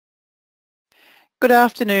Good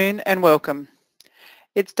afternoon and welcome.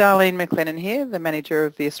 It's Darlene McLennan here, the Manager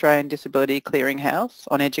of the Australian Disability Clearinghouse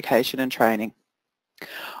on Education and Training.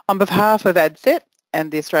 On behalf of ADCET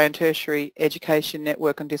and the Australian Tertiary Education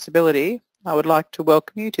Network on Disability, I would like to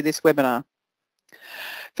welcome you to this webinar.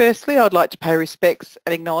 Firstly, I would like to pay respects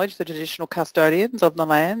and acknowledge the traditional custodians of the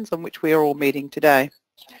lands on which we are all meeting today,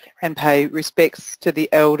 and pay respects to the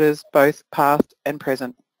elders both past and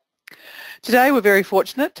present. Today we're very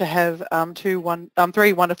fortunate to have three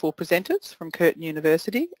wonderful presenters from Curtin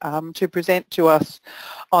University to present to us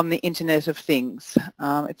on the Internet of Things.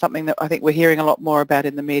 It's something that I think we're hearing a lot more about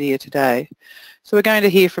in the media today. So we're going to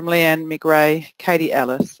hear from Leanne McRae, Katie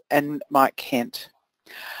Ellis and Mike Kent.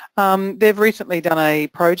 They've recently done a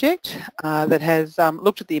project that has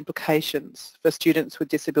looked at the implications for students with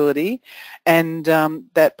disability, and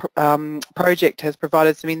that project has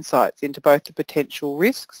provided some insights into both the potential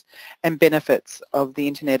risks and benefits of the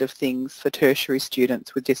Internet of Things for tertiary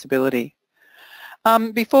students with disability.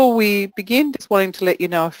 Before we begin, just wanting to let you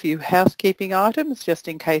know a few housekeeping items just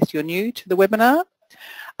in case you're new to the webinar.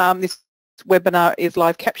 This webinar is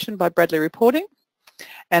live captioned by Bradley Reporting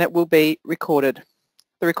and it will be recorded.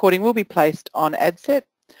 The recording will be placed on ADCET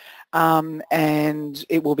and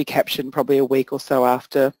it will be captioned probably a week or so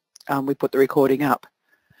after we put the recording up.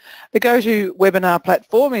 The GoToWebinar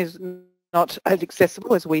platform is not as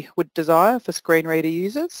accessible as we would desire for screen reader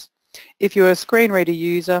users. If you're a screen reader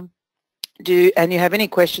user and you have any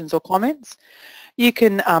questions or comments, you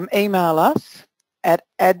can email us at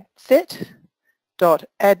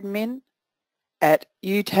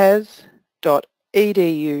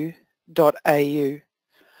adcet.admin@utas.edu.au.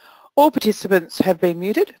 All participants have been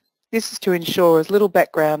muted. This is to ensure as little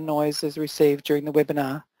background noise is received during the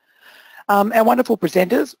webinar. Our wonderful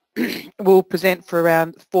presenters will present for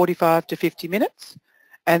around 45 to 50 minutes,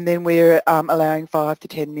 and then we're allowing 5 to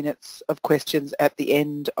 10 minutes of questions at the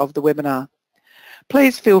end of the webinar.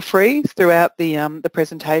 Please feel free throughout the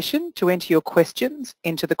presentation to enter your questions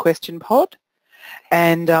into the question pod,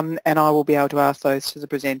 and I will be able to ask those to the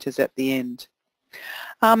presenters at the end.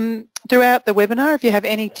 Throughout the webinar, if you have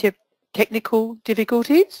any technical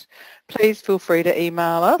difficulties, please feel free to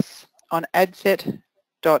email us on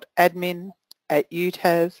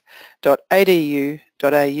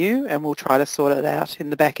adcet.admin@utas.edu.au and we'll try to sort it out in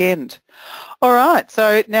the back end. All right,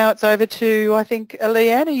 so now it's over to, I think,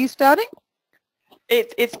 Leanne, are you starting?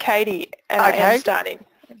 It's Katie and okay. I am starting.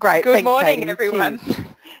 Great. Good Thanks, morning, Katie. everyone.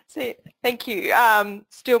 Thank you.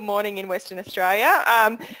 Still morning in Western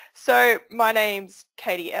Australia. So my name's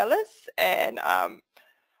Katie Ellis and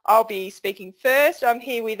I'll be speaking first. I'm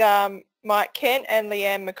here with Mike Kent and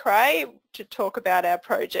Leanne McRae to talk about our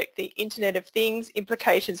project, the Internet of Things,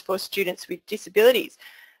 Implications for Students with Disabilities.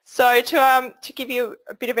 So to give you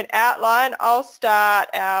a bit of an outline, I'll start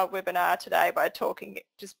our webinar today by talking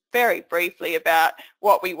just very briefly about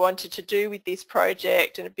what we wanted to do with this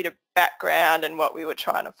project and a bit of background and what we were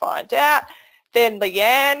trying to find out. Then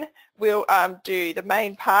Leanne will do the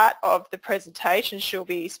main part of the presentation. She'll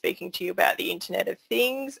be speaking to you about the Internet of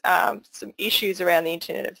Things, some issues around the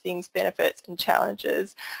Internet of Things, benefits and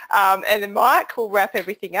challenges. And then Mike will wrap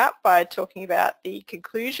everything up by talking about the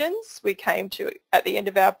conclusions we came to at the end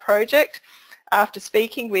of our project after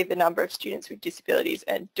speaking with a number of students with disabilities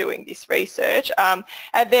and doing this research. And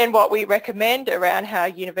then what we recommend around how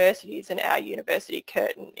universities and our university,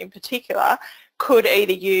 Curtin in particular, could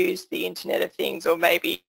either use the Internet of Things or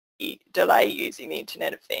maybe delay using the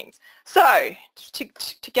Internet of Things. So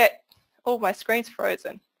to get, all my screen's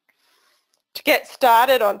frozen. To get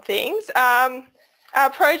started on things, our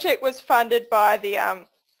project was funded by the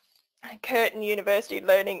Curtin University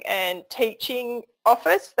Learning and Teaching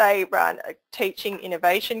Office. They run a teaching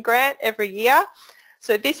innovation grant every year.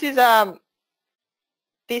 So this is a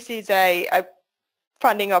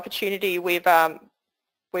funding opportunity we've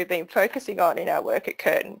been focusing on in our work at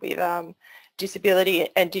Curtin with disability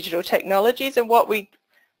and digital technologies, and what we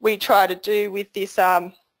try to do with this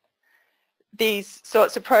these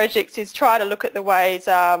sorts of projects is try to look at the ways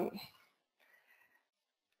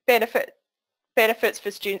benefits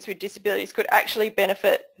for students with disabilities could actually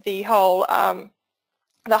benefit the whole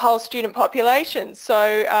student population.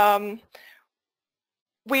 So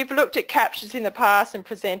we've looked at captions in the past and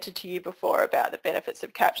presented to you before about the benefits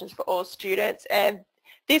of captions for all students, and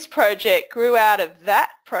this project grew out of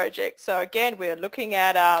that project. So again, we're looking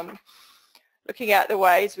at the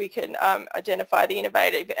ways we can identify the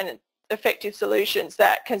innovative and effective solutions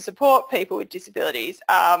that can support people with disabilities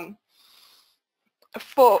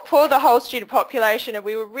for the whole student population. And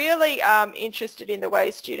we were really interested in the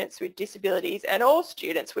way students with disabilities and all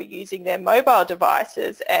students were using their mobile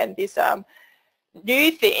devices, and this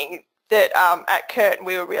new thing that at Curtin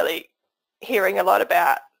we were really hearing a lot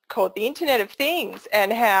about, called the Internet of Things,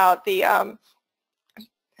 and how the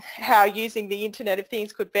how using the Internet of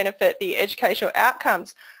Things could benefit the educational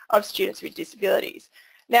outcomes of students with disabilities.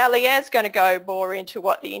 Now Leanne's going to go more into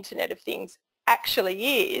what the Internet of Things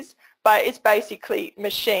actually is, but it's basically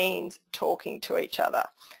machines talking to each other.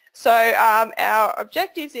 So our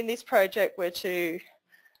objectives in this project were to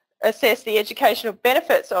assess the educational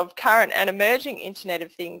benefits of current and emerging Internet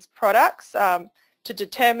of Things products, to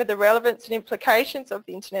determine the relevance and implications of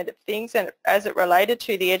the Internet of Things and as it related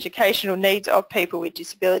to the educational needs of people with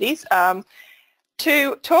disabilities,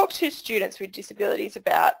 to talk to students with disabilities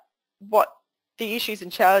about what the issues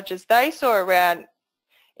and challenges they saw around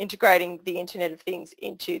integrating the Internet of Things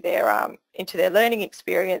into their learning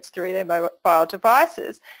experience through their mobile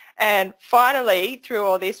devices. And finally, through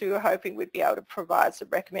all this, we were hoping we'd be able to provide some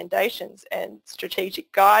recommendations and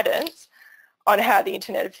strategic guidance on how the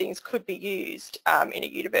Internet of Things could be used in a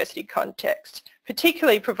university context,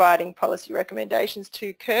 particularly providing policy recommendations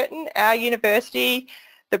to Curtin, our university,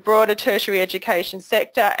 the broader tertiary education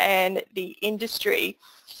sector and the industry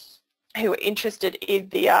who are interested in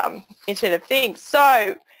the Internet of Things.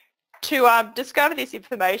 So to discover this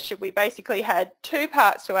information, we basically had two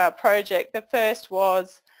parts to our project. The first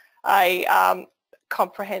was a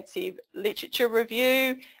comprehensive literature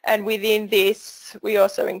review, and within this we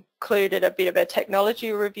also included a bit of a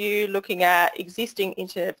technology review looking at existing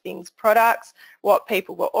Internet of Things products, what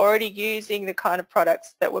people were already using, the kind of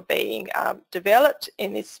products that were being developed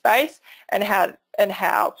in this space, and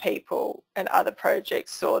how people and other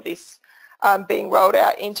projects saw this being rolled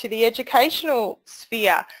out into the educational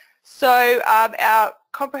sphere. So our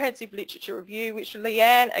comprehensive literature review, which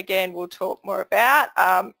Leanne again will talk more about,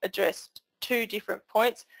 addressed two different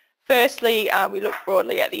points. Firstly, we looked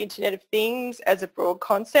broadly at the Internet of Things as a broad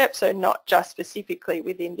concept, so not just specifically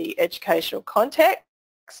within the educational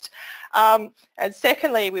context. And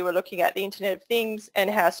secondly, we were looking at the Internet of Things and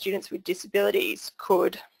how students with disabilities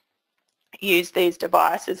could use these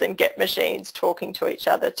devices and get machines talking to each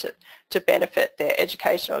other to benefit their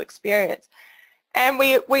educational experience. And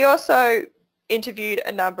we also interviewed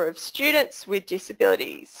a number of students with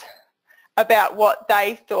disabilities about what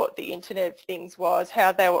they thought the Internet of Things was,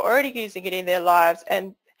 how they were already using it in their lives,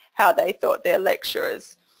 and how they thought their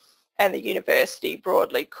lecturers and the university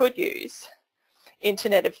broadly could use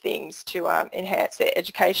Internet of Things to enhance their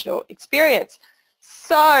educational experience.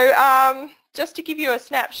 So just to give you a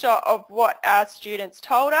snapshot of what our students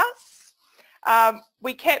told us,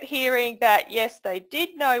 we kept hearing that yes, they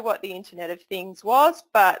did know what the Internet of Things was,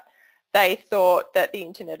 but they thought that the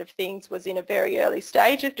Internet of Things was in a very early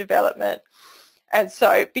stage of development. And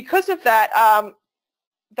so because of that,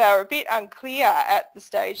 they were a bit unclear at the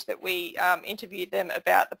stage that we interviewed them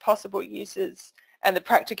about the possible uses and the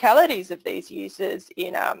practicalities of these uses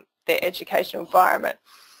in their educational environment.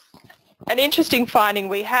 An interesting finding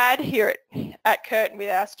we had here at Curtin with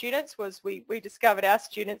our students was we discovered our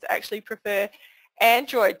students actually prefer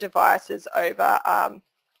Android devices over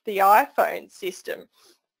the iPhone system.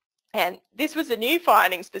 And this was a new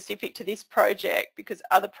finding specific to this project, because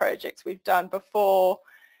other projects we've done before,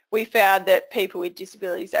 we found that people with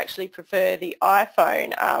disabilities actually prefer the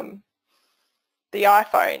iPhone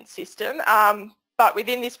system. But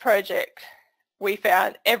within this project, we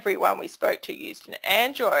found everyone we spoke to used an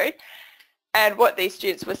Android. And what these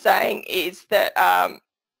students were saying is that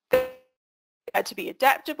they had to be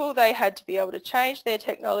adaptable, they had to be able to change their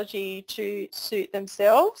technology to suit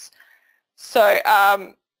themselves. So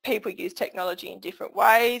people use technology in different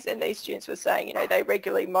ways, and these students were saying, you know, they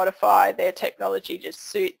regularly modify their technology to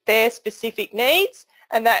suit their specific needs,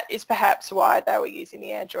 and that is perhaps why they were using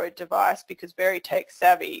the Android device, because very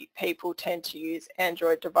tech-savvy people tend to use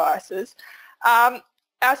Android devices. Our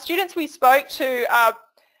students we spoke to,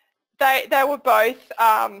 they were both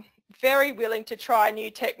very willing to try new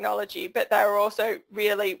technology, but they were also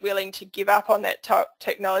really willing to give up on that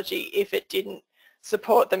technology if it didn't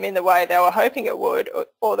support them in the way they were hoping it would,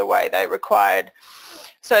 or the way they required.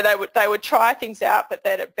 So they would try things out, but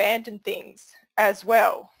they'd abandon things as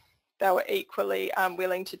well. They were equally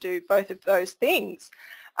willing to do both of those things.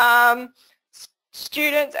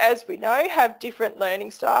 Students, as we know, have different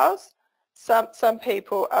learning styles. Some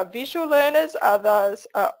people are visual learners, others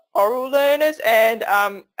are oral learners, and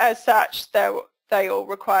as such they all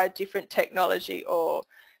require different technology, or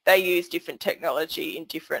they use different technology in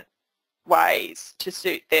different ways to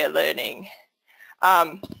suit their learning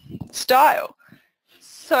style.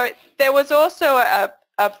 So there was also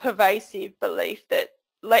a pervasive belief that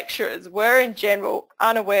lecturers were in general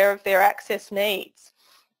unaware of their access needs.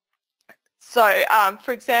 So,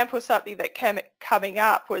 for example, something that coming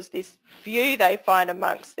up was this view they find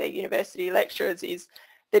amongst their university lecturers is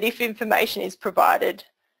that if information is provided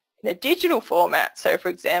in a digital format, so for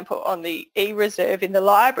example on the e-reserve in the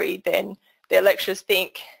library, then their lecturers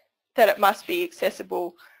think that it must be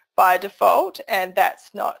accessible by default, and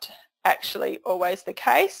that's not actually always the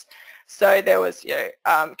case. So there was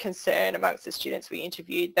concern amongst the students we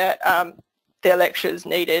interviewed that their lecturers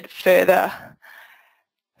needed further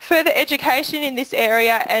education in this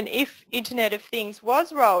area, and if Internet of Things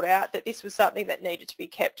was rolled out, that this was something that needed to be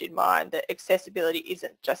kept in mind, that accessibility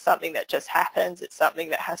isn't just something that just happens, it's something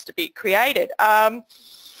that has to be created.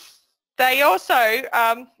 They also,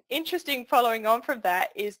 interesting following on from that,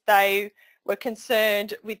 is they were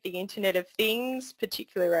concerned with the Internet of Things,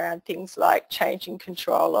 particularly around things like changing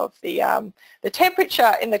control of the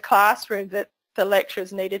temperature in the classroom, that the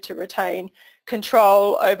lecturers needed to retain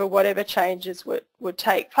control over whatever changes would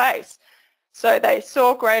take place. So they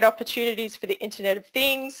saw great opportunities for the Internet of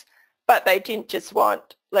Things, but they didn't just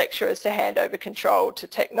want lecturers to hand over control to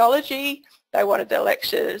technology. They wanted their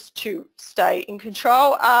lecturers to stay in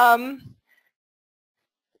control.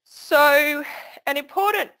 So an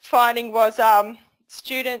important finding was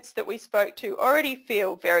students that we spoke to already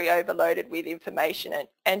feel very overloaded with information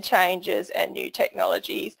and changes and new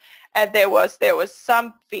technologies, and there was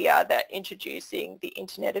some fear that introducing the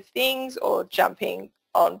Internet of Things or jumping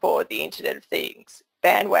on board the Internet of Things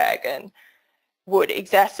bandwagon would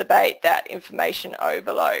exacerbate that information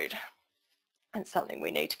overload, and something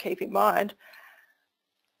we need to keep in mind.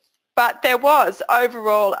 But there was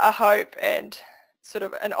overall a hope and sort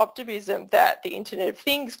of an optimism that the Internet of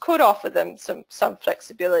Things could offer them some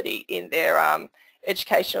flexibility in their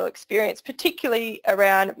educational experience, particularly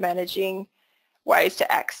around managing ways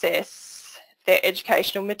to access their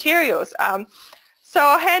educational materials. So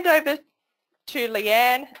I'll hand over to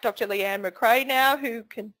Leanne, Dr. Leanne McRae now, who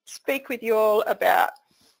can speak with you all about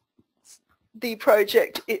the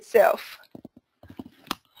project itself.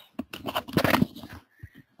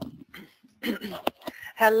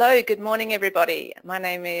 Hello, good morning everybody. My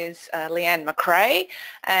name is Leanne McRae,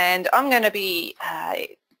 and I'm going to be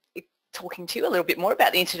talking to you a little bit more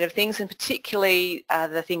about the Internet of Things, and particularly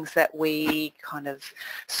the things that we kind of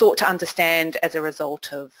sought to understand as a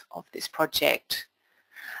result of this project.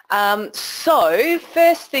 So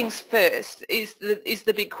first things first is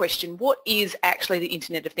the big question: what is actually the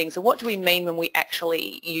Internet of Things, and what do we mean when we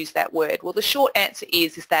actually use that word? Well, the short answer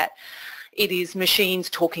is that it is machines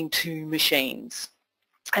talking to machines.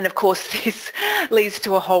 And of course this leads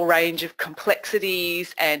to a whole range of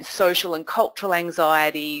complexities and social and cultural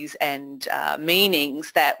anxieties and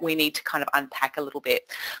meanings that we need to kind of unpack a little bit.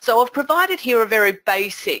 So I've provided here a very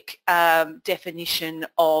basic definition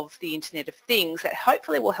of the Internet of Things that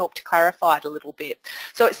hopefully will help to clarify it a little bit.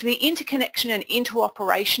 So it's the interconnection and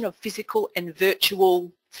interoperation of physical and virtual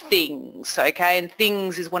things, okay, and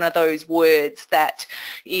things is one of those words that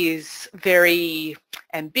is very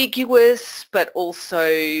ambiguous but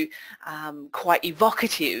also quite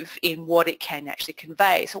evocative in what it can actually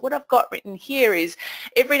convey. So what I've got written here is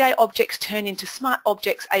everyday objects turn into smart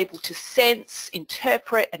objects able to sense,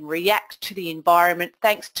 interpret and react to the environment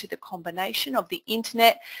thanks to the combination of the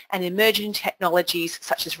internet and emerging technologies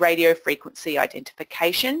such as radio frequency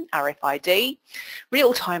identification, RFID,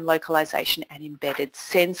 real-time localization and embedded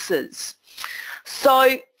sensors.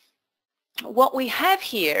 So what we have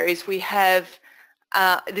here is we have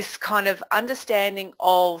this kind of understanding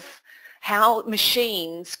of how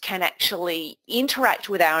machines can actually interact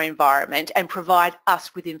with our environment and provide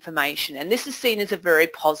us with information, and this is seen as a very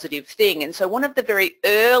positive thing. And so one of the very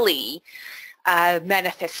early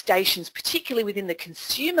manifestations, particularly within the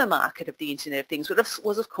consumer market of the Internet of Things,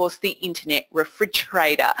 was of course the Internet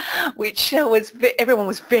refrigerator, which everyone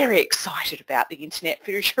was very excited about the Internet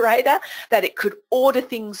refrigerator, that it could order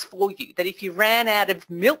things for you, that if you ran out of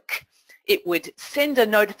milk, it would send a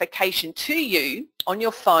notification to you on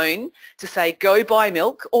your phone to say go buy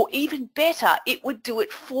milk, or even better, it would do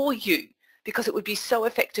it for you, because it would be so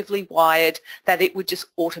effectively wired that it would just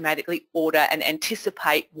automatically order and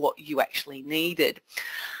anticipate what you actually needed.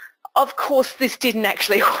 Of course, this didn't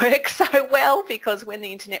actually work so well, because when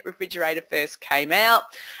the Internet refrigerator first came out,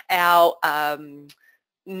 our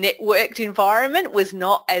networked environment was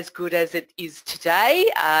not as good as it is today,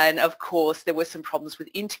 and of course there were some problems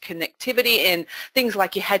with interconnectivity and things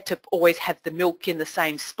like you had to always have the milk in the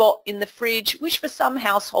same spot in the fridge, which for some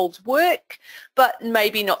households work but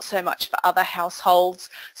maybe not so much for other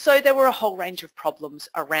households. So there were a whole range of problems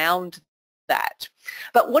around that.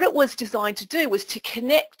 But what it was designed to do was to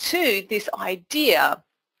connect to this idea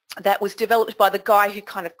that was developed by the guy who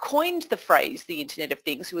kind of coined the phrase the Internet of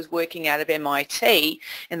Things, who was working out of MIT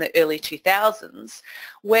in the early 2000s,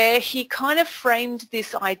 where he kind of framed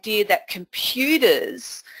this idea that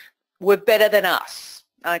computers were better than us,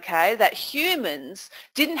 okay, that humans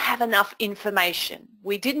didn't have enough information.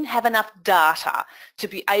 We didn't have enough data to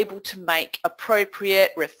be able to make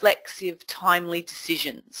appropriate, reflexive, timely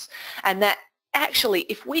decisions, and that actually,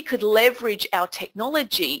 if we could leverage our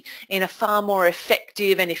technology in a far more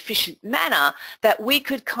effective and efficient manner, that we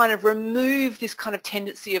could kind of remove this kind of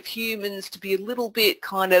tendency of humans to be a little bit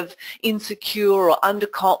kind of insecure or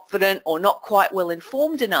underconfident or not quite well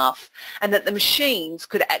informed enough, and that the machines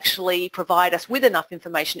could actually provide us with enough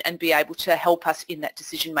information and be able to help us in that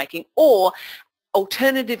decision making, or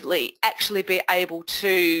alternatively actually be able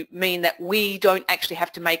to mean that we don't actually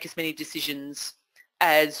have to make as many decisions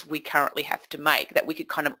as we currently have to make, that we could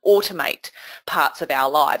kind of automate parts of our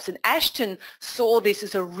lives. And Ashton saw this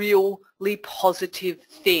as a really positive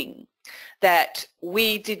thing, that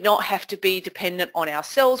we did not have to be dependent on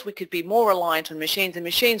ourselves, we could be more reliant on machines, and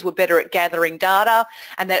machines were better at gathering data,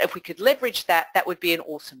 and that if we could leverage that, that would be an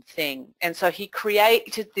awesome thing. And so he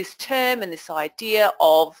created this term and this idea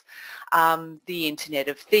of the Internet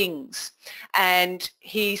of Things. And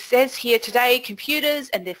he says here, today computers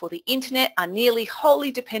and therefore the Internet are nearly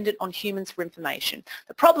wholly dependent on humans for information.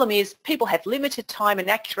 The problem is people have limited time and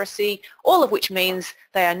accuracy, all of which means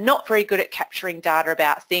they are not very good at capturing data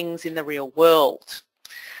about things in the real world.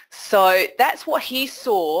 So that's what he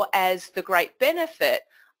saw as the great benefit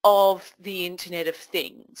of the Internet of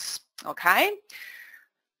Things, okay?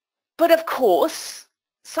 But of course,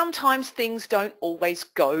 sometimes things don't always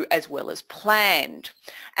go as well as planned.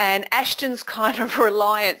 And Ashton's kind of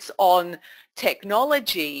reliance on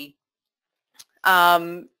technology,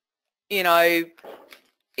 you know,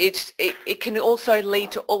 it can also lead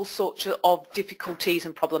to all sorts of difficulties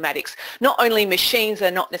and problematics. Not only machines are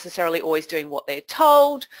not necessarily always doing what they're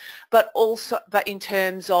told, but in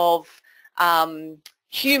terms of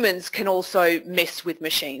humans can also mess with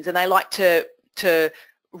machines, and they like to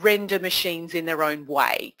render machines in their own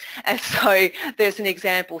way. And so there's an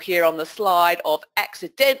example here on the slide of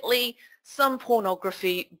accidentally some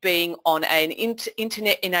pornography being on an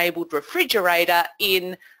internet-enabled refrigerator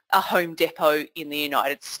in a Home Depot in the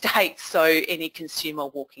United States. So any consumer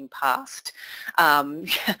walking past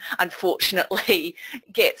unfortunately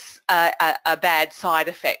gets a bad side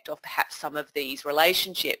effect of perhaps some of these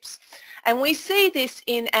relationships. And we see this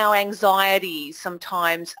in our anxieties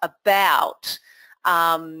sometimes about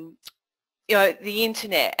you know, the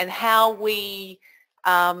internet and how we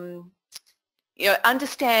you know,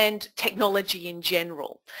 understand technology in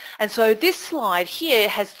general. And so this slide here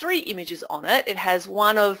has 3 images on it. It has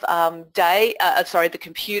one of the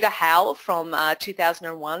computer HAL from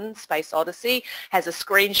 2001, Space Odyssey, has a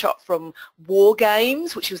screenshot from War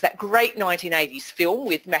Games, which was that great 1980s film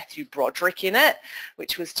with Matthew Broderick in it,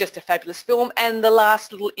 which was just a fabulous film. And the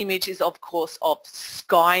last little image is, of course, of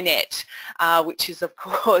Skynet, which is, of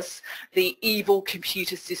course, the evil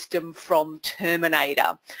computer system from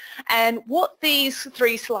Terminator. And what these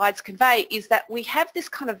 3 slides convey is that we have this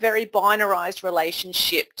kind of very binarized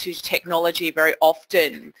relationship to technology very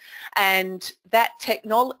often, and that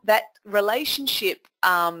relationship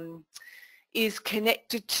is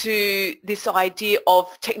connected to this idea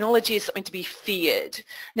of technology as something to be feared.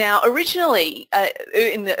 Now, originally,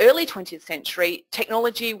 in the early 20th century,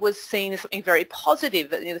 technology was seen as something very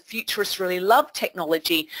positive. You know, the futurists really loved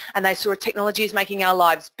technology, and they saw technology as making our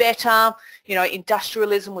lives better. You know,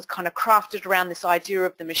 industrialism was kind of crafted around this idea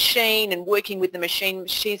of the machine and working with the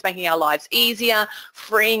machines making our lives easier,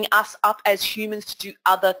 freeing us up as humans to do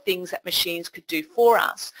other things that machines could do for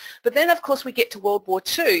us. But then, of course, we get to World War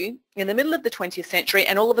II in the middle of the 20th century,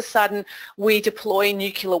 and all of a sudden we deploy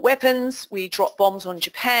nuclear weapons, we drop bombs on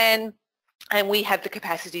Japan, and we have the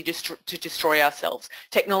capacity to destroy ourselves.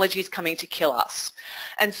 Technology is coming to kill us.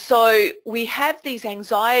 And so we have these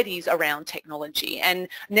anxieties around technology, and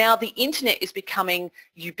now the internet is becoming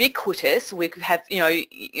ubiquitous. We have, you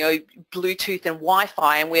know, Bluetooth and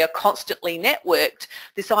Wi-Fi, and we are constantly networked.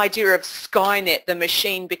 This idea of Skynet, the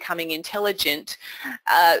machine becoming intelligent,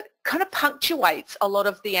 kind of punctuates a lot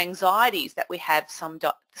of the anxieties that we have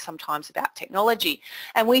sometimes about technology.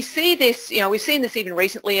 And we see this, you know, we've seen this even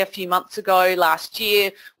recently. A few months ago, last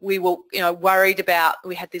year, we were, you know, worried about,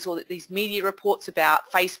 we had all these media reports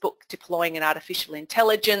about Facebook deploying an artificial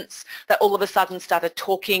intelligence that all of a sudden started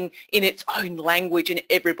talking in its own language, and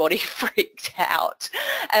everybody freaked out.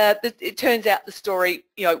 It turns out the story,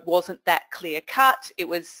 you know, wasn't that clear cut. It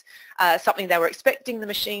was something they were expecting the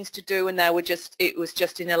machines to do, and they were it was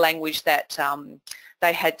just in a language that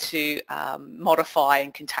they had to modify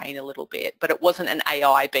and contain a little bit, but it wasn't an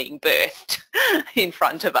AI being birthed in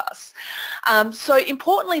front of us. So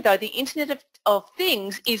importantly though, the Internet of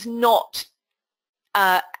Things is not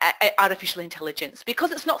artificial intelligence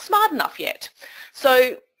because it's not smart enough yet.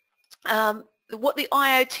 So what the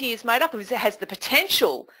IoT is made up of is it has the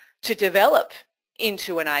potential to develop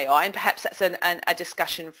into an AI, and perhaps that's a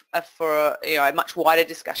discussion for a much wider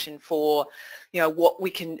discussion for what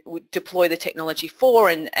we can deploy the technology for,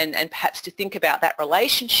 and perhaps to think about that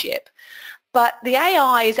relationship. But the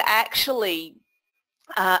AI is actually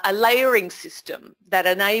a layering system that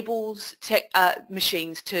enables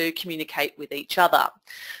machines to communicate with each other.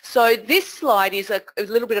 So this slide is a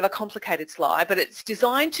little bit of a complicated slide, but it's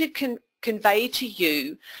designed to convey to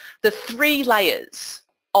you the 3 layers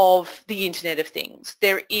of the Internet of Things.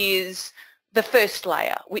 There is the first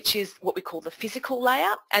layer, which is what we call the physical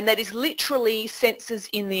layer, and that is literally sensors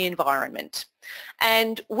in the environment.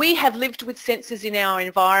 And we have lived with sensors in our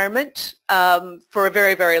environment for a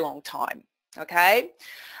very, very long time. Okay,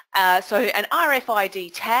 so an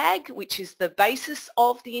RFID tag, which is the basis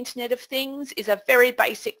of the Internet of Things, is a very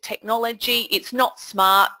basic technology. It's not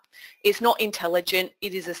smart, it's not intelligent,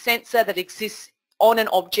 it is a sensor that exists on an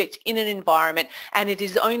object in an environment, and it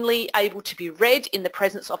is only able to be read in the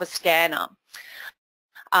presence of a scanner.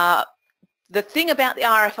 The thing about the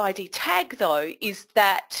RFID tag though is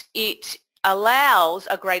that it allows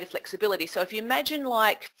a greater flexibility. So if you imagine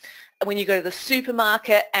like when you go to the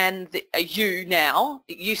supermarket and you now,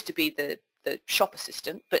 it used to be the shop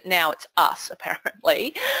assistant, but now it's us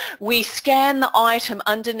apparently, we scan the item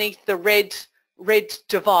underneath the red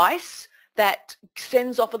device that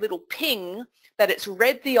sends off a little ping that it's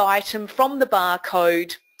read the item from the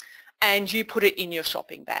barcode and you put it in your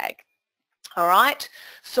shopping bag. All right,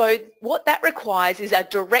 so what that requires is a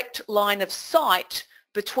direct line of sight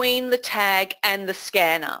between the tag and the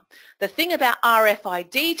scanner. The thing about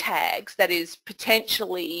RFID tags that is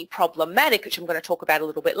potentially problematic, which I'm going to talk about a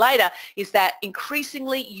little bit later, is that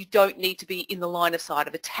increasingly you don't need to be in the line of sight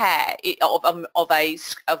of a tag, of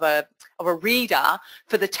a reader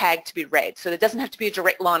for the tag to be read. So there doesn't have to be a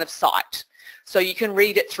direct line of sight. So you can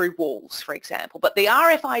read it through walls, for example. But the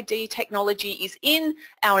RFID technology is in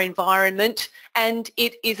our environment, and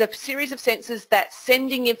it is a series of sensors that's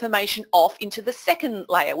sending information off into the second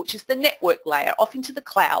layer, which is the network layer, off into the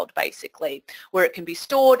cloud, basically, where it can be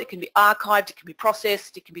stored, it can be archived, it can be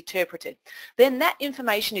processed, it can be interpreted. Then that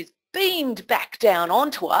information is beamed back down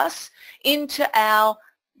onto us into our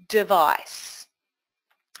device.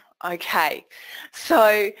 Okay,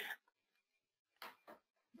 so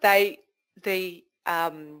the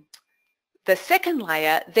second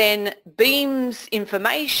layer then beams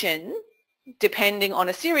information, depending on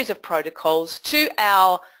a series of protocols, to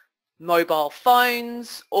our mobile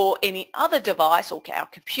phones or any other device, or our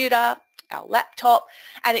computer, our laptop,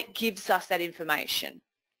 and it gives us that information.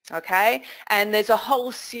 Okay, and there's a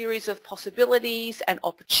whole series of possibilities and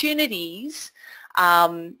opportunities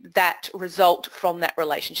that result from that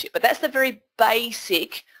relationship. But that's the very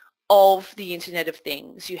basic of the Internet of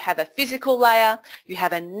Things. You have a physical layer, you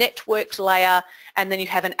have a networked layer, and then you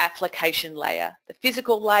have an application layer. The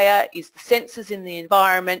physical layer is the sensors in the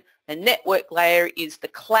environment, the network layer is the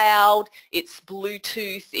cloud, it's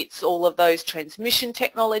Bluetooth, it's all of those transmission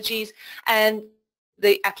technologies, and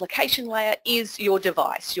the application layer is your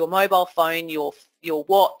device, your mobile phone, your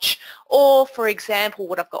watch, or for example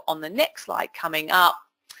what I've got on the next slide coming up,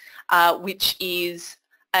 which is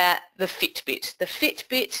the Fitbit. The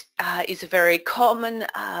Fitbit is a very common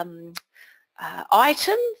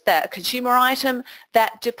item, that consumer item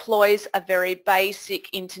that deploys a very basic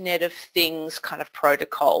Internet of Things kind of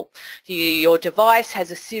protocol. Your device has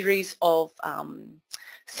a series of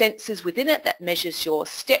sensors within it that measures your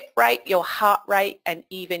step rate, your heart rate, and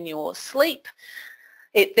even your sleep.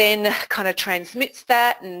 It then kind of transmits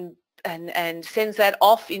that and sends that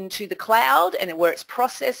off into the cloud, and where it's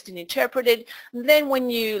processed and interpreted. And then when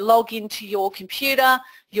you log into your computer,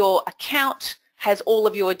 your account has all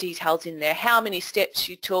of your details in there, how many steps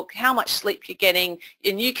you took, how much sleep you're getting,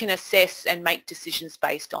 and you can assess and make decisions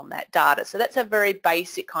based on that data. So that's a very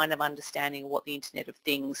basic kind of understanding of what the Internet of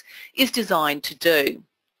Things is designed to do.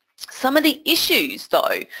 Some of the issues,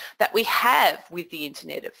 though, that we have with the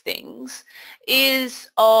Internet of Things is,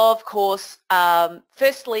 of course,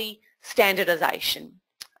 firstly, standardization.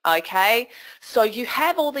 Okay, so you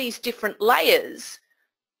have all these different layers.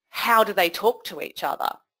 How do they talk to each other?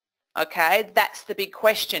 Okay, that's the big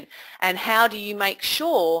question. And how do you make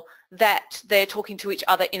sure that they're talking to each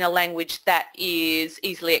other in a language that is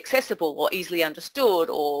easily accessible or easily understood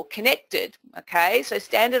or connected? Okay, so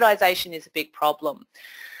standardization is a big problem.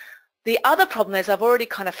 The other problem, as I've already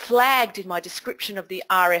kind of flagged in my description of the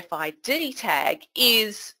RFID tag,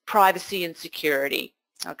 is privacy and security.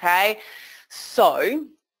 Okay, so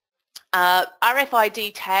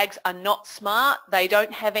RFID tags are not smart. They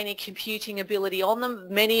don't have any computing ability on them.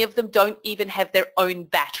 Many of them don't even have their own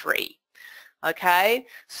battery. Okay,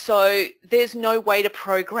 so there's no way to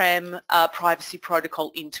program a privacy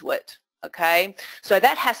protocol into it. Okay, so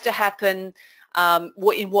that has to happen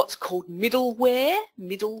in what's called middleware,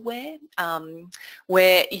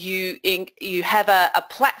 where you have a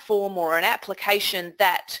platform or an application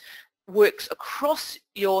that works across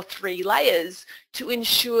your 3 layers to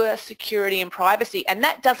ensure security and privacy, and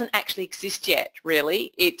that doesn't actually exist yet,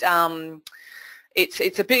 really. It's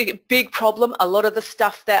a big problem. A lot of the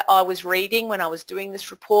stuff that I was reading when I was doing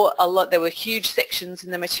this report, there were huge sections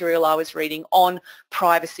in the material I was reading on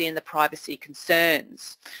privacy and the privacy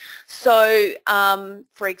concerns. So,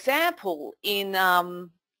 for example,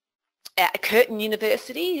 at Curtin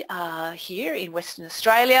University here in Western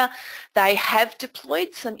Australia, they have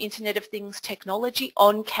deployed some Internet of Things technology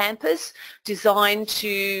on campus designed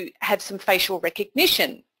to have some facial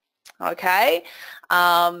recognition. Okay.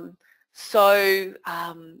 So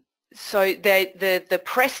the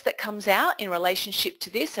press that comes out in relationship to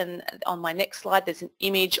this, and on my next slide there's an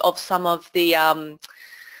image of some of the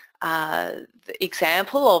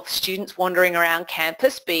example of students wandering around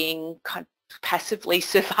campus being kind of passively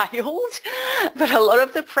surveilled, but a lot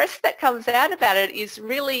of the press that comes out about it is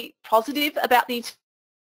really positive about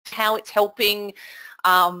how it's helping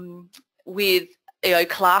with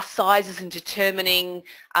class sizes and determining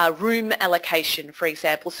room allocation, for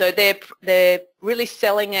example. So they're really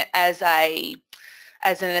selling it as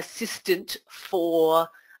an assistant for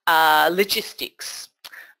logistics.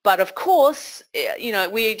 But of course,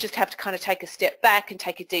 we just have to kind of take a step back and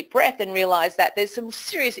take a deep breath and realise that there's some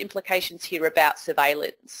serious implications here about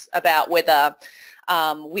surveillance, about whether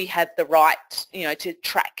we have the right, to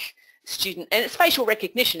track student, and it's facial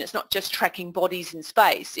recognition. It's not just tracking bodies in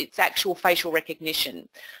space. It's actual facial recognition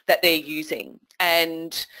that they're using.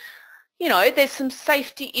 And there's some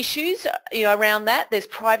safety issues, around that. There's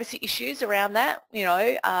privacy issues around that,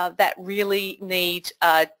 that really need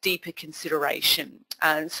deeper consideration.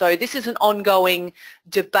 And so this is an ongoing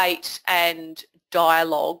debate and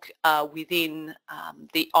dialogue within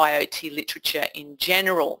the IoT literature in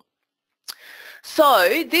general.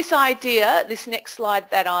 So this idea, this next slide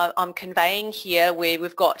that I'm conveying here, where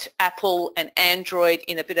we've got Apple and Android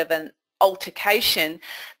in a bit of an altercation,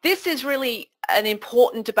 this is really an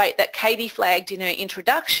important debate that Katie flagged in her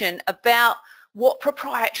introduction about what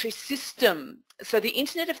proprietary system. So the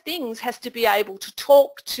Internet of Things has to be able to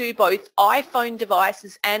talk to both iPhone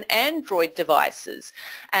devices and Android devices.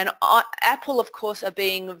 And Apple, of course, are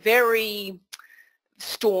being very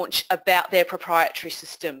staunch about their proprietary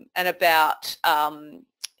system and about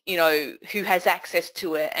who has access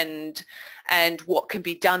to it and what can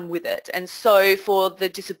be done with it. And so for the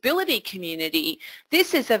disability community,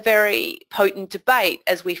 this is a very potent debate,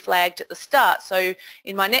 as we flagged at the start. So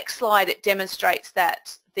in my next slide, it demonstrates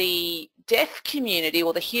that the deaf community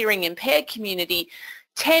or the hearing impaired community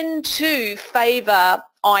tend to favour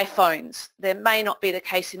iPhones. There may not be the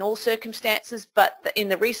case in all circumstances, but in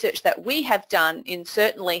the research that we have done,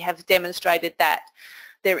 certainly have demonstrated that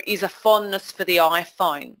there is a fondness for the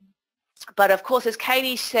iPhone. But of course, as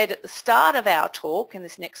Katie said at the start of our talk, and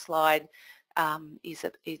this next slide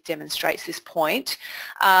it demonstrates this point,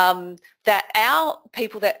 that our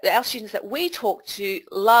students that we talk to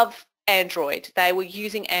love Android. They were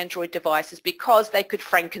using Android devices because they could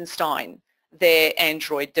Frankenstein their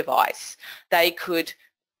Android device. They could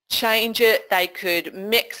change it, they could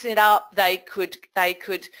mix it up, they could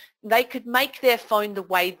make their phone the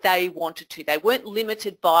way they wanted to. They weren't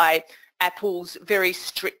limited by Apple's very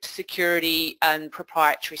strict security and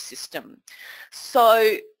proprietary system.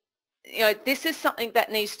 So, this is something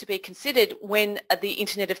that needs to be considered when the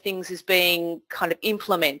Internet of Things is being kind of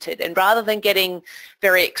implemented. And rather than getting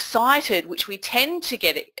very excited, which we tend to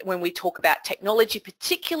get when we talk about technology,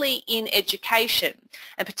 particularly in education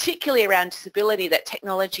and particularly around disability, that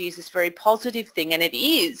technology is this very positive thing, and it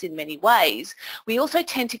is in many ways, we also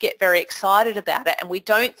tend to get very excited about it, and we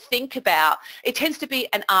don't think about, it tends to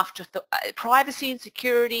be an afterthought. Privacy and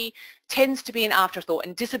security tends to be an afterthought,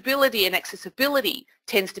 and disability and accessibility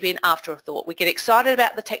tends to be an afterthought. We get excited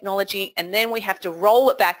about the technology, and then we have to roll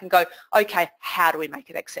it back and go, okay, how do we make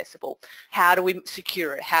it accessible? How do we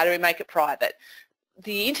secure it? How do we make it private?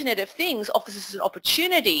 The Internet of Things offers us an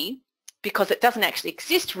opportunity, because it doesn't actually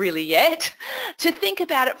exist really yet, to think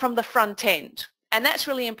about it from the front end. And that's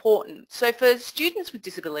really important. So for students with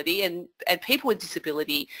disability and people with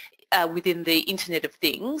disability within the Internet of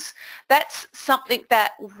Things, that's something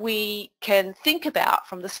that we can think about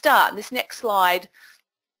from the start. And this next slide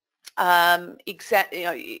asks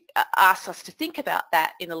us to think about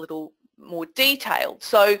that in a little more detail.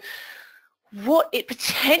 So what it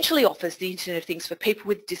potentially offers, the Internet of Things, for people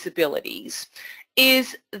with disabilities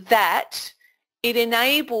is that it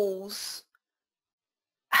enables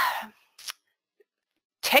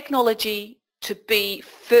technology to be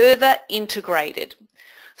further integrated.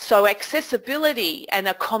 So accessibility and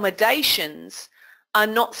accommodations are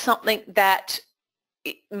not something that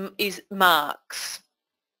marks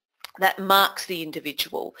the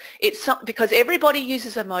individual. It's something, because everybody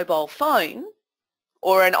uses a mobile phone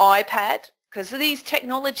or an iPad, because of these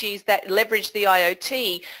technologies that leverage the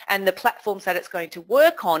IoT and the platforms that it's going to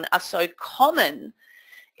work on are so common,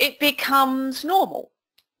 it becomes normal.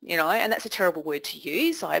 You know, and that's a terrible word to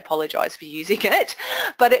use. I apologise for using it,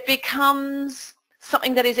 but it becomes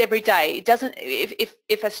something that is every day. It doesn't.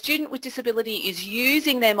 If a student with disability is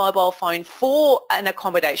using their mobile phone for an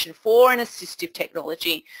accommodation, for an assistive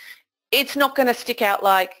technology, it's not going to stick out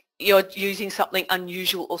like you're using something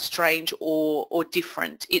unusual or strange or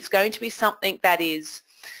different. It's going to be something that is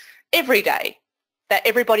every day, that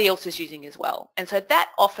everybody else is using as well. And so that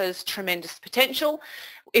offers tremendous potential.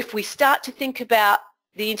 If we start to think about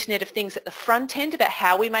the Internet of Things at the front end, about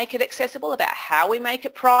how we make it accessible, about how we make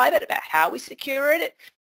it private, about how we secure it,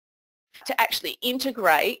 to actually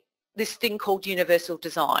integrate this thing called universal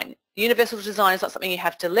design. Universal design is not something you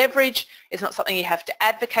have to leverage, it's not something you have to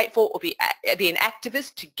advocate for or be an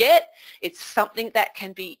activist to get. It's something that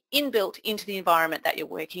can be inbuilt into the environment that you're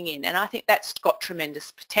working in, and I think that's got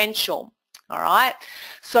tremendous potential. All right,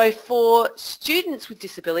 so for students with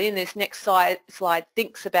disability, and this next slide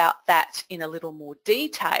thinks about that in a little more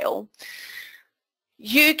detail,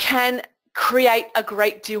 you can create a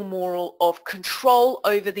great deal more of control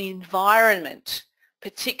over the environment,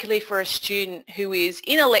 particularly for a student who is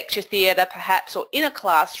in a lecture theatre perhaps, or in a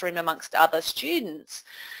classroom amongst other students.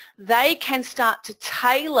 They can start to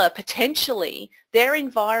tailor potentially their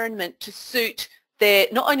environment to suit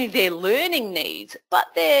not only their learning needs, but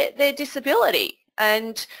their disability,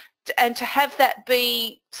 and to have that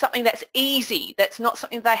be something that's easy, that's not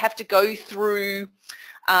something they have to go through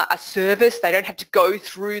a service. They don't have to go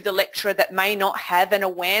through the lecturer that may not have an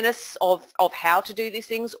awareness of how to do these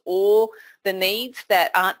things or the needs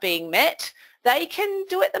that aren't being met. They can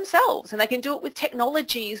do it themselves, and they can do it with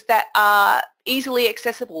technologies that are easily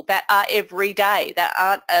accessible, that are everyday, that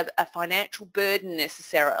aren't a financial burden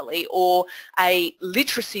necessarily, or a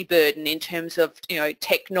literacy burden in terms of, you know,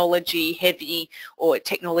 technology heavy or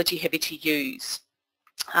technology heavy to use.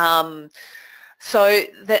 So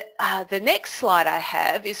the next slide I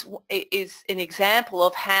have is an example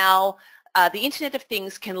of how the Internet of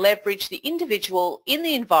Things can leverage the individual in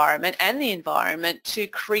the environment and the environment to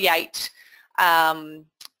create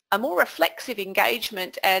a more reflexive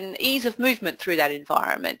engagement and ease of movement through that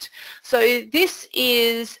environment. So this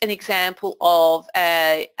is an example of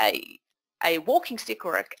a walking stick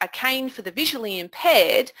or a cane for the visually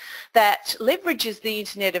impaired that leverages the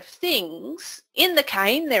Internet of Things. In the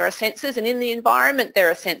cane there are sensors, and in the environment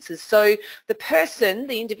there are sensors. So the person,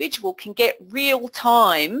 the individual, can get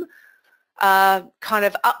real-time kind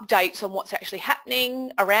of updates on what's actually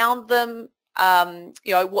happening around them.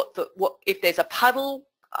 You know, what if there's a puddle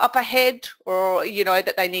up ahead, or, you know,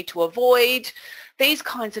 that they need to avoid. These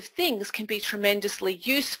kinds of things can be tremendously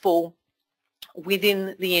useful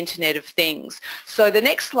within the Internet of Things. So the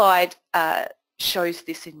next slide shows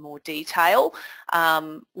this in more detail,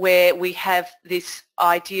 where we have this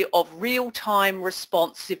idea of real-time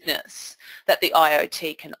responsiveness that the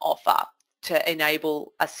IoT can offer to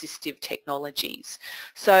enable assistive technologies.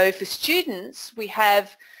 So for students, we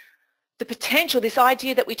have the potential, this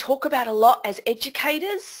idea that we talk about a lot as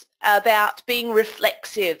educators, about being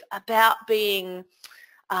reflexive, about being,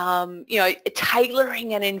 you know,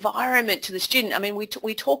 tailoring an environment to the student. I mean, we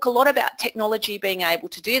talk a lot about technology being able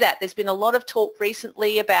to do that. There's been a lot of talk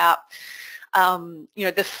recently about, you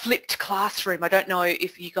know, the flipped classroom. I don't know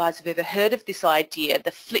if you guys have ever heard of this idea,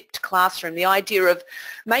 the flipped classroom, the idea of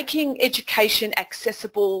making education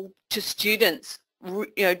accessible to students, you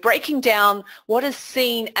know, breaking down what is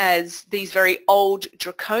seen as these very old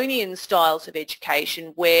draconian styles of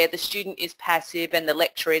education where the student is passive and the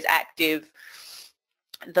lecturer is active.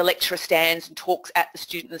 The lecturer stands and talks at the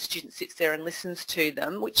student sits there and listens to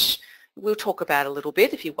them, which we'll talk about a little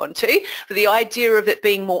bit if you want to. But the idea of it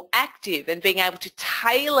being more active and being able to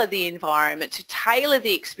tailor the environment, to tailor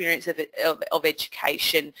the experience of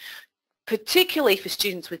education, particularly for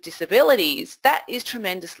students with disabilities, that is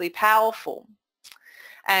tremendously powerful.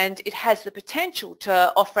 And it has the potential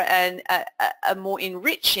to offer a more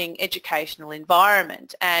enriching educational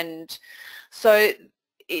environment. And so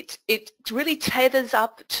it really tethers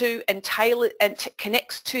up to and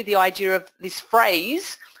connects to the idea of this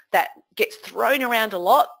phrase that gets thrown around a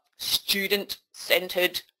lot,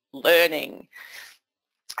 student-centered learning.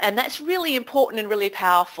 And that's really important and really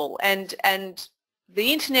powerful. And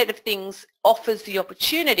the Internet of Things offers the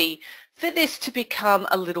opportunity for this to become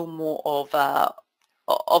a little more of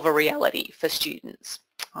a reality for students.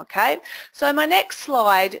 Okay, so my next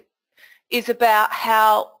slide is about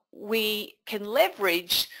how we can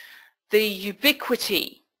leverage the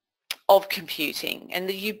ubiquity of computing and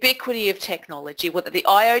the ubiquity of technology, what the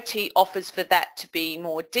IoT offers for that to be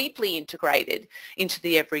more deeply integrated into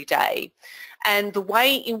the everyday, and the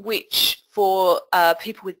way in which for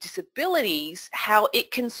people with disabilities, how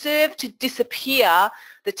it can serve to disappear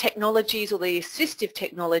the technologies or the assistive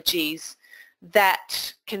technologies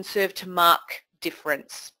that can serve to mark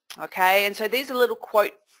difference. Okay, and so these are little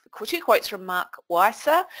two quotes from Mark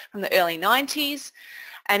Weiser from the early 90s,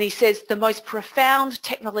 and he says the most profound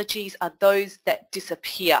technologies are those that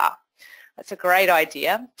disappear. That's a great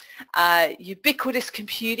idea. Ubiquitous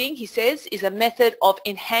computing, he says, is a method of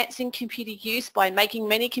enhancing computer use by making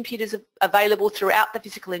many computers available throughout the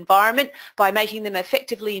physical environment, by making them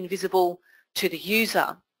effectively invisible to the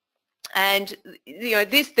user. And you know,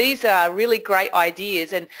 these are really great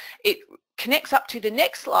ideas, and it connects up to the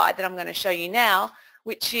next slide that I'm going to show you now,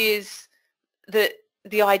 which is the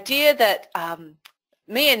idea that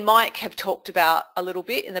me and Mike have talked about a little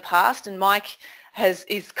bit in the past, and Mike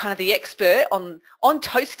is kind of the expert on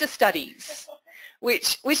toaster studies,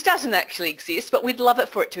 which doesn't actually exist, but we'd love it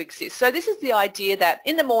for it to exist. So this is the idea that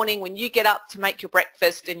in the morning when you get up to make your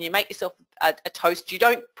breakfast and you make yourself a toast, you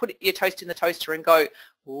don't put your toast in the toaster and go,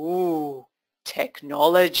 ooh,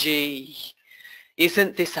 technology.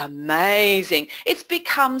 Isn't this amazing? It's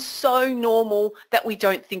become so normal that we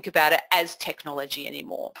don't think about it as technology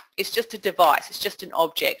anymore. It's just a device. It's just an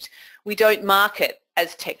object. We don't mark it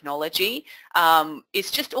as technology.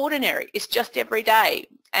 It's just ordinary. It's just everyday.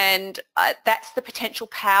 And that's the potential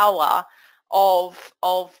power of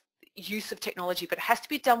use of technology, but it has to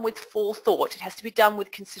be done with forethought. It has to be done with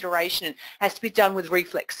consideration. It has to be done with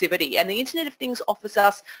reflexivity. And the Internet of Things offers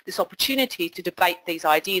us this opportunity to debate these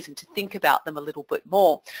ideas and to think about them a little bit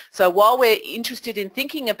more. So while we're interested in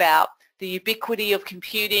thinking about the ubiquity of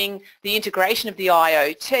computing, the integration of the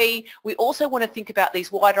IoT, we also want to think about these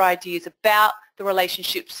wider ideas about the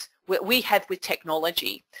relationships we have with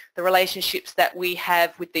technology, the relationships that we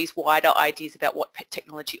have with these wider ideas about what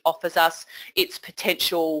technology offers us, its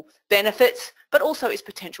potential benefits, but also its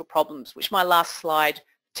potential problems, which my last slide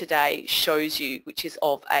today shows you, which is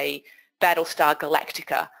of a Battlestar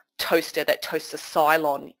Galactica toaster that toasts a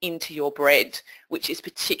Cylon into your bread, which is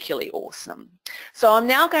particularly awesome. So I'm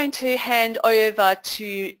now going to hand over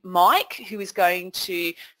to Mike, who is going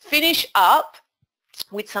to finish up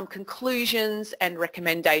with some conclusions and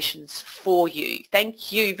recommendations for you.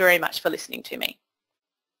 Thank you very much for listening to me.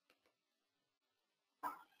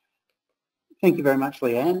 Thank you very much,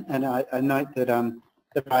 Leanne. And I note that,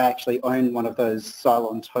 that I actually own one of those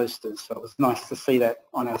Cylon toasters, so it was nice to see that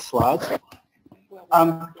on our slides.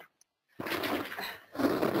 I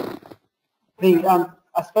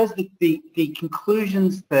suppose the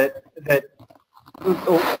conclusions that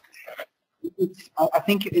I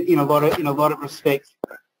think in a lot of respects,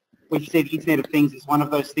 we've said the Internet of Things is one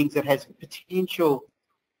of those things that has potential,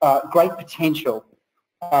 great potential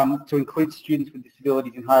to include students with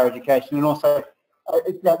disabilities in higher education, and also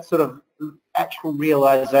that sort of actual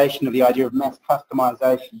realisation of the idea of mass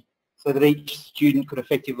customisation, so that each student could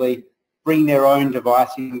effectively bring their own device.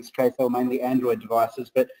 In this case, they were mainly Android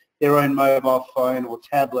devices, but their own mobile phone or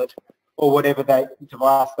tablet or whatever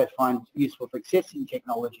device they find useful for accessing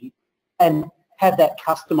technology, and have that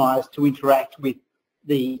customised to interact with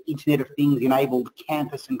the Internet of Things enabled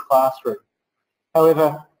campus and classroom.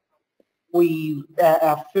 However,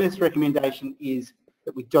 our first recommendation is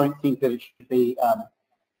that we don't think that it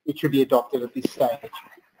should be adopted at this stage.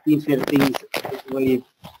 The Internet of Things, I believe,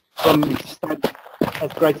 from the study,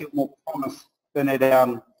 has a great deal more promise than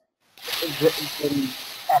than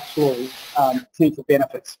actual potential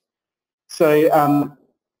benefits. So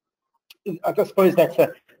I suppose that's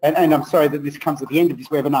and I'm sorry that this comes at the end of this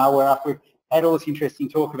webinar, where after we've had all this interesting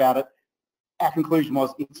talk about it, our conclusion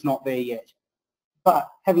was it's not there yet. But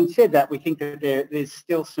having said that, we think that there's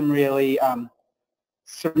still some really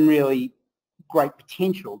great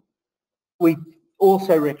potential. We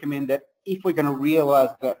also recommend that if we're going to realise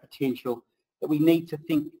that potential, that we need to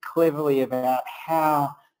think cleverly about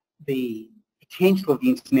how the potential of the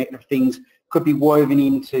Internet of Things could be woven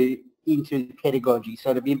into pedagogy,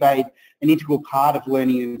 so to be made an integral part of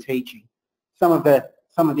learning and teaching. Some of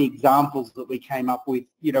the examples that we came up with,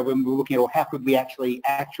 you know, when we were looking at, well, how could we actually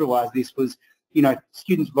actualise this, was, you know,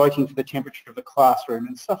 students voting for the temperature of the classroom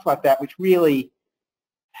and stuff like that, which really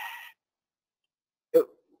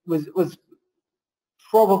was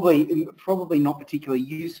probably not particularly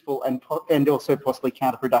useful and also possibly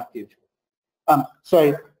counterproductive.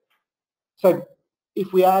 So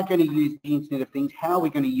if we are going to use the Internet of Things, how are we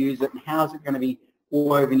going to use it, and how is it going to be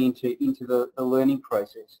woven into the learning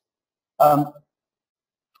process?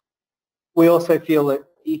 We also feel that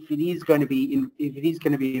if it is going to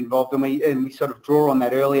be involved, and we sort of draw on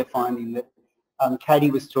that earlier finding that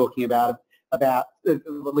Katie was talking about at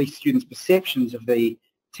least students' perceptions of the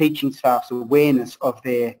teaching staff's awareness of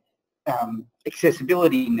their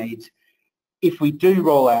accessibility needs. If we do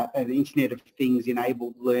roll out an Internet of Things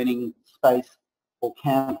enabled learning space or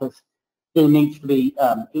campus, there needs to be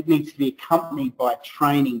it needs to be accompanied by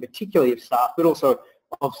training, particularly of staff, but also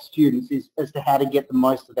of students, as to how to get the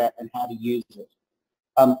most of that and how to use it.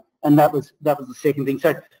 And that was the second thing.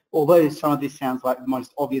 So although some of this sounds like the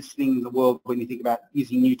most obvious thing in the world when you think about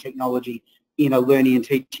using new technology in a learning and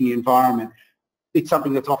teaching environment, it's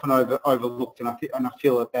something that's often overlooked, and I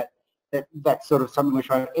feel that's sort of something we're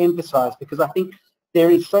trying to emphasise, because I think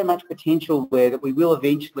there is so much potential there that we will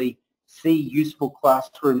eventually see useful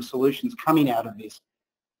classroom solutions coming out of this,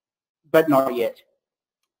 but not yet.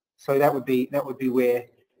 So that would be where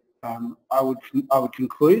I would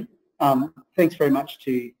conclude. Thanks very much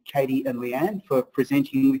to Katie and Leanne for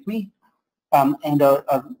presenting with me, and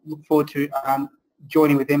I look forward to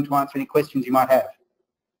joining with them to answer any questions you might have.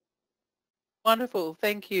 Wonderful.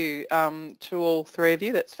 Thank you to all three of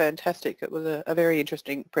you. That's fantastic. It was a very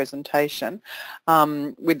interesting presentation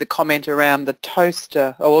with the comment around the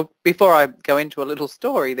toaster. Oh, well, before I go into a little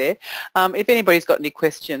story there, if anybody's got any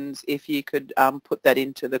questions, if you could put that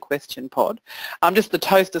into the question pod. Just the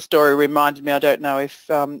toaster story reminded me, I don't know if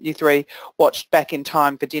you three watched Back in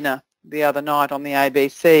Time for Dinner the other night on the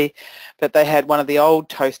ABC, but they had one of the old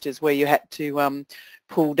toasters where you had to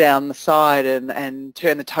pull down the side and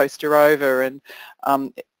turn the toaster over, and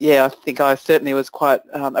yeah, I think I certainly was quite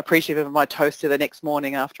appreciative of my toaster the next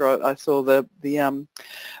morning after I saw the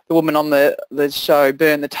woman on the show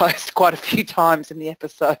burn the toast quite a few times in the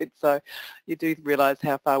episode. So you do realise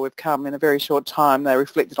how far we've come in a very short time. They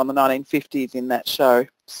reflected on the 1950s in that show,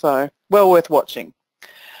 so well worth watching.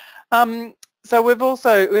 So we've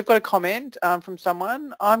got a comment from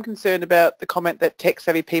someone. I'm concerned about the comment that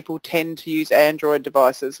tech-savvy people tend to use Android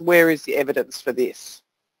devices. Where is the evidence for this?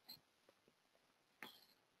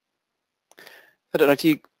 I don't know if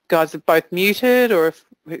you guys are both muted, or if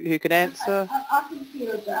who can answer. I can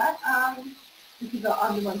hear that because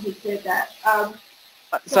I'm the one who said that.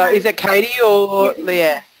 So is it Katie or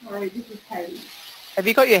Leanne? Sorry, this is Katie. Have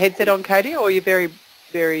you got your headset on, Katie, or are you very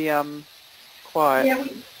quiet? Yeah,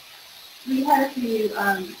 we had a few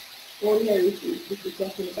audio issues just a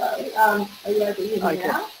second ago. Are you able to hear me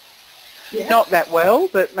now? Yeah. Not that well,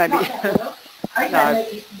 but maybe. Not that well. Okay, no.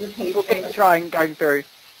 maybe repeat. We'll keep trying going through.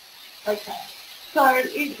 Okay. So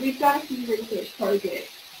we've done a few research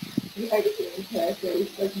projects with ADCET in Perth where we've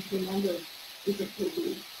spoken to a number of different people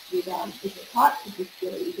with different types of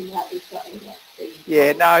disabilities, and that is something that's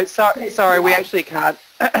yeah, no, sorry, we actually can't.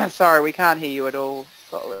 Sorry, we can't hear you at all.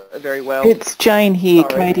 Very well. It's Jane here,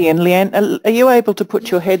 Sorry. Katie and Leanne. Are you able to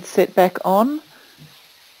put your headset back on?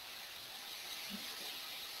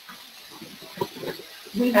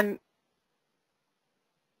 And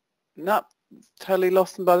no, totally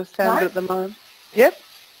lost them by the sound of it at the moment. Yep.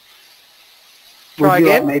 Try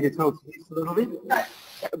again. Would you like me to talk to this a little bit? That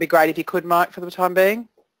would be great if you could, Mike, for the time being.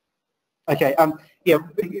 Okay. Yeah,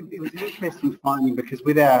 it was an interesting finding, because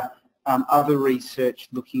with our other research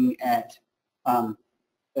looking at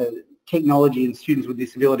technology and students with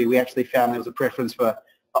disability, we actually found there was a preference for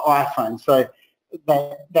iPhone. So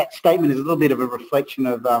that statement is a little bit of a reflection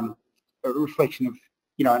of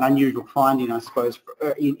you know, an unusual finding, I suppose,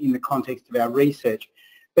 in the context of our research.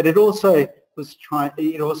 But it also was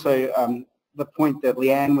the point that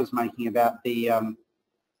Leanne was making about the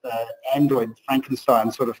Android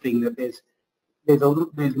Frankenstein sort of thing, that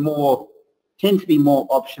there's more, tend to be more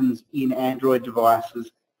options in Android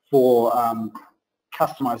devices for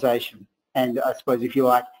customization, and I suppose, if you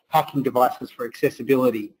like, hacking devices for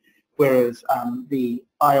accessibility, whereas the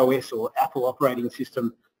iOS or Apple operating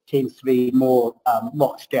system tends to be more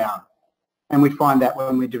locked down. And we find that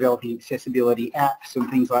when we're developing accessibility apps and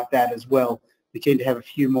things like that as well, we tend to have a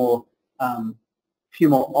few more few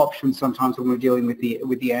more options sometimes when we're dealing with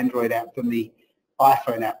the Android app than the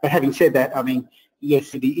iPhone app. But having said that, I mean,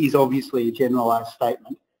 yes, it is obviously a generalised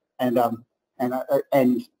statement, and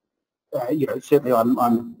you know, certainly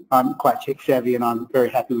I'm quite tech savvy, and I'm very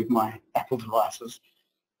happy with my Apple devices.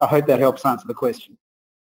 I hope that helps answer the question.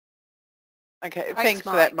 Okay, Thanks,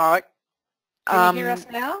 for that, Mike. Can you hear us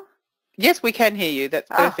now? Yes, we can hear you. That's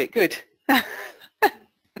perfect. Good.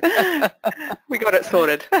 We got it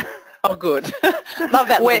sorted. Oh, good. Love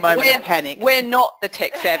that little moment of panic. We're not the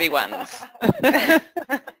tech savvy ones.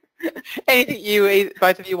 Anything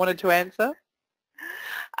both of you wanted to answer?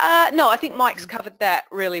 No, I think Mike's covered that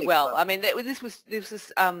really well. I mean, this was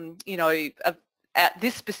you know, at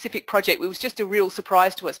this specific project, it was just a real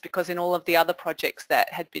surprise to us, because in all of the other projects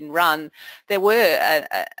that had been run, there were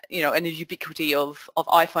you know, a ubiquity of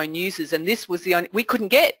iPhone users, and this was the only, we couldn't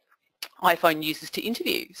get iPhone users to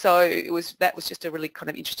interview, so that was just a really kind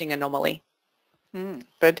of interesting anomaly.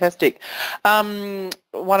 Fantastic. One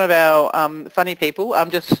of our funny people,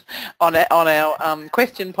 just on our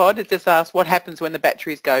question pod, has just asked what happens when the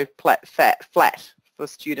batteries go flat for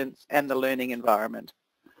students and the learning environment.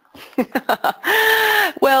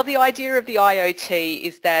 Well, the idea of the IoT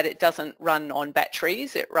is that it doesn't run on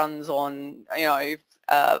batteries. It runs on, you know,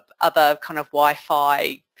 other kind of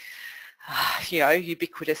Wi-Fi, you know,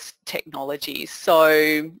 ubiquitous technologies. So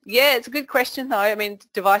yeah, it's a good question though. I mean,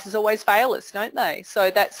 devices always fail us, don't they?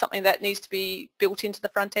 So that's something that needs to be built into the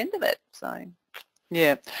front end of it. So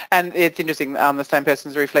yeah, and it's interesting, the same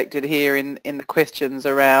person's reflected here in the questions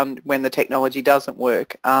around when the technology doesn't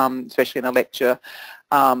work, especially in a lecture,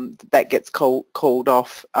 that gets called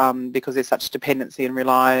off because there's such dependency and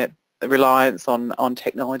reliance on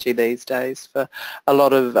technology these days for a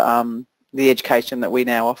lot of the education that we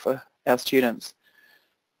now offer our students.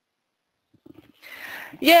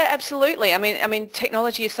 Yeah, absolutely. I mean,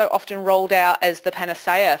 technology is so often rolled out as the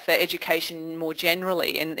panacea for education more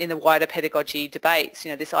generally, and in the wider pedagogy debates.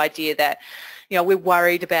 You know, this idea that, you know, we're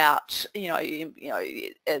worried about, you know,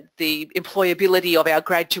 the employability of our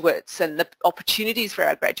graduates and the opportunities for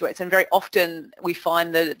our graduates, and very often we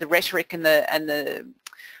find the rhetoric and the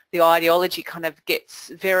ideology kind of gets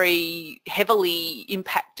very heavily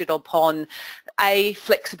impacted upon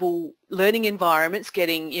flexible learning environments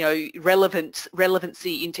getting, you know,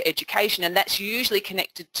 relevancy into education, and that's usually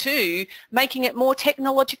connected to making it more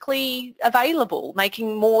technologically available,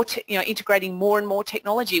 making more, you know, integrating more and more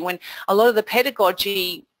technology, when a lot of the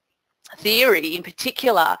pedagogy theory in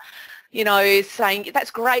particular, you know, is saying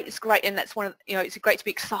that's great, it's great, and that's one of, you know, it's great to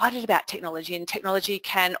be excited about technology, and technology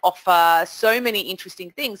can offer so many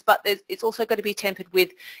interesting things, but it's also got to be tempered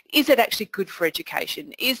with, is it actually good for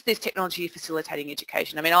education? Is this technology facilitating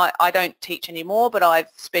education? I mean, I don't teach anymore, but I've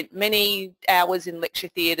spent many hours in lecture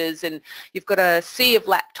theatres, and you've got a sea of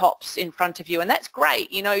laptops in front of you, and that's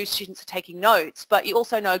great. You know, students are taking notes, but you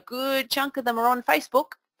also know a good chunk of them are on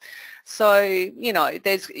Facebook. So, you know,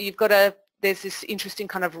 there's this interesting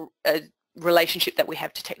kind of relationship that we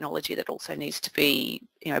have to technology that also needs to be,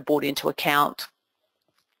 you know, brought into account.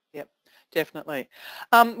 Yep, definitely.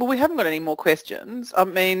 Well, we haven't got any more questions. I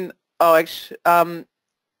mean, but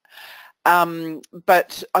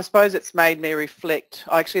I suppose it's made me reflect.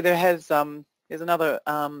 Actually, there's another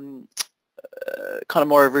kind of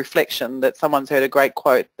more of reflection, that someone's heard a great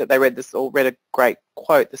quote, that they read a great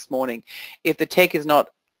quote this morning. If the tech is not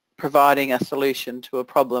providing a solution to a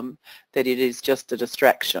problem, that it is just a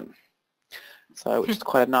distraction. So, which is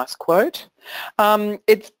quite a nice quote.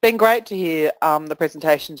 It's been great to hear the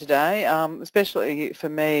presentation today, especially for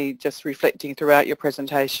me, just reflecting throughout your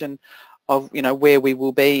presentation of, you know, where we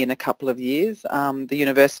will be in a couple of years. The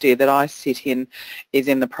university that I sit in is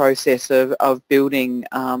in the process of building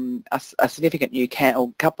a significant new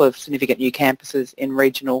couple of significant new campuses in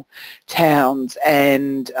regional towns,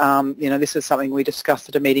 and you know, this is something we discussed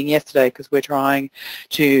at a meeting yesterday, because we're trying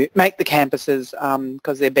to make the campuses,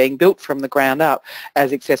 because they're being built from the ground up,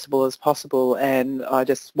 as accessible as possible. And I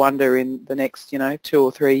just wonder in the next, you know, 2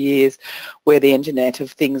 or 3 years where the Internet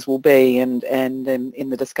of Things will be, and in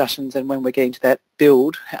the discussions, and when we're getting to that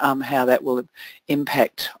build, how that will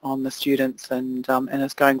impact on the students and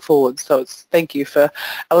us going forward. So thank you for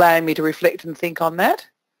allowing me to reflect and think on that.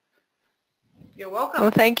 You're welcome.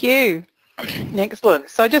 Well, thank you.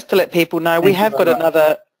 Excellent. So just to let people know, we have got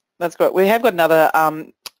another, that's great, we have got another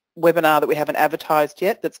webinar that we haven't advertised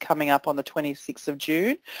yet, that's coming up on the 26th of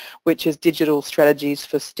June, which is Digital Strategies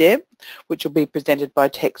for STEM, which will be presented by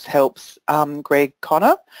Tex Help's Greg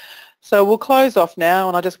Connor. So we'll close off now,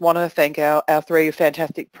 and I just want to thank our 3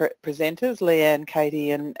 fantastic presenters, Leanne, Katie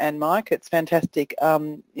and Mike. It's fantastic,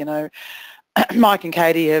 you know, Mike and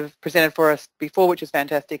Katie have presented for us before, which is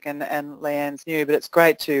fantastic, and Leanne's new, but it's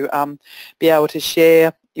great to be able to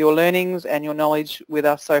share your learnings and your knowledge with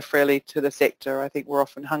us so freely to the sector. I think we're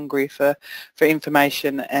often hungry for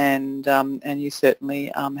information, and you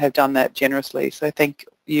certainly have done that generously. So thank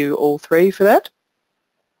you all three for that.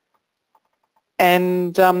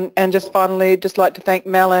 And just finally, just like to thank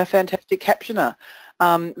Mel, our fantastic captioner.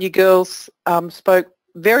 You girls spoke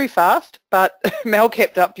very fast, but Mel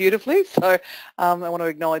kept up beautifully, so I want to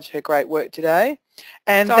acknowledge her great work today.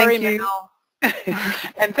 And Sorry, thank you, Mel.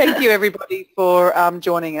 and thank you everybody for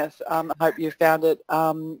joining us. I hope you found it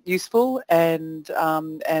useful and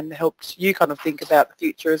helped you kind of think about the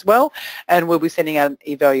future as well. And we'll be sending out an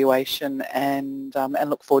evaluation and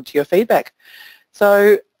look forward to your feedback.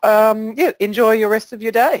 So yeah, enjoy your rest of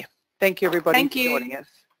your day. Thank you everybody for joining us.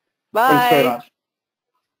 Bye. Thanks very much.